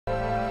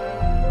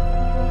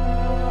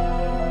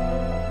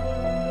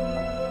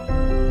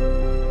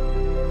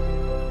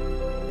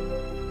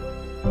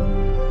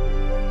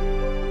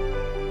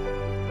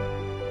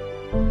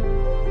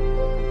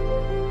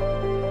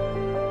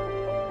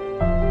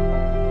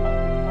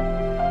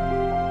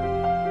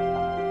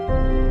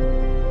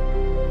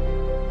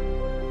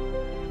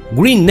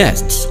Green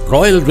Nest's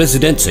Royal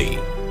Residency.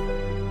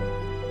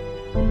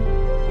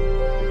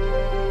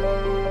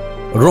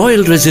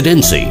 Royal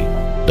Residency,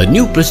 the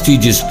new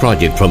prestigious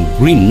project from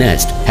Green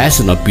Nest, has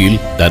an appeal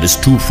that is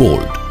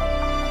twofold.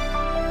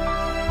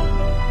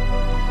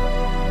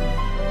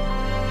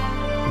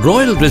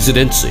 Royal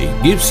Residency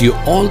gives you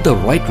all the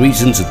right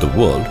reasons in the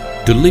world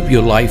to live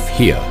your life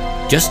here,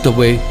 just the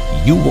way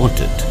you want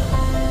it.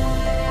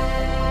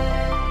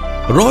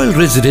 Royal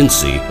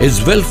Residency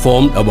is well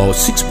formed about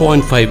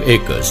 6.5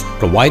 acres,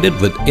 provided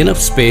with enough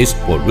space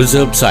for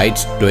reserved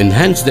sites to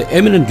enhance the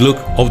eminent look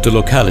of the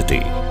locality.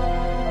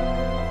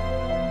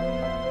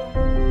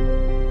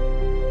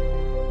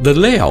 The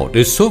layout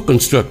is so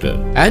constructed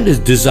and is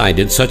designed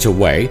in such a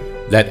way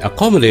that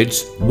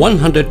accommodates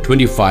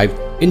 125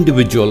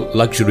 individual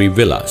luxury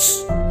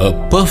villas.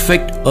 A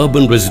perfect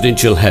urban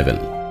residential heaven,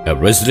 a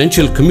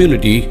residential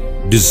community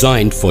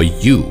designed for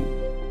you.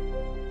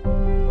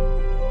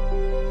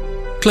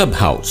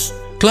 Clubhouse.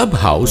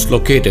 Clubhouse,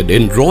 located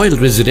in Royal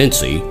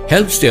Residency,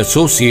 helps the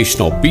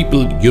association of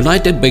people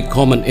united by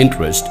common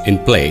interest in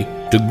play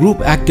to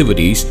group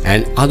activities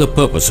and other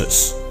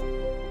purposes.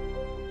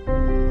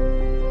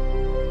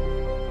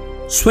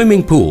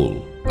 Swimming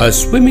pool. A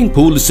swimming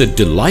pool is a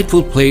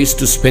delightful place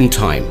to spend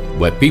time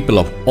where people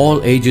of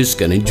all ages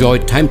can enjoy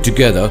time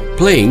together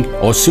playing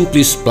or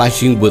simply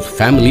splashing with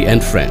family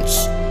and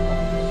friends.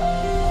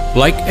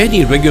 Like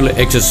any regular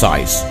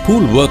exercise, pool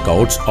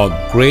workouts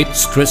are great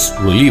stress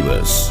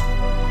relievers.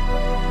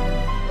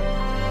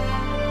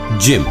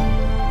 Gym.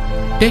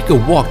 Take a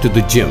walk to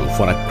the gym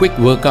for a quick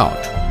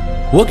workout.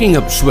 Working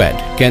up sweat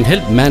can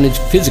help manage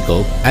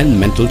physical and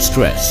mental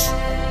stress.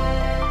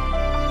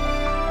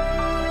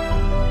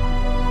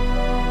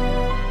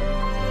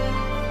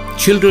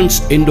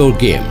 Children's indoor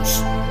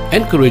games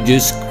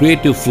encourages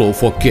creative flow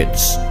for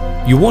kids.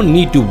 You won't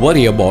need to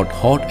worry about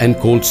hot and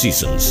cold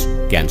seasons.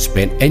 Can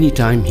spend any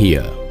time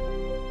here.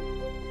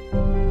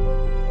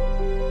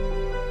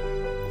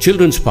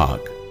 Children's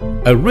Park.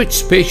 A rich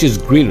spacious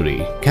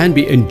greenery can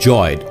be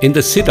enjoyed in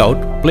the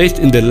sit-out placed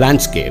in the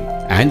landscape,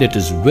 and it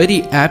is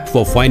very apt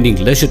for finding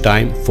leisure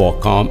time for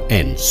calm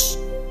ends.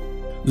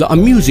 The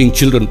amusing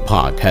children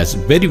park has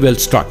very well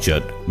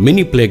structured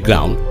mini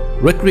playground,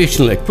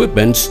 recreational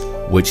equipments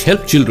which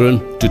help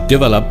children to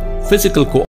develop physical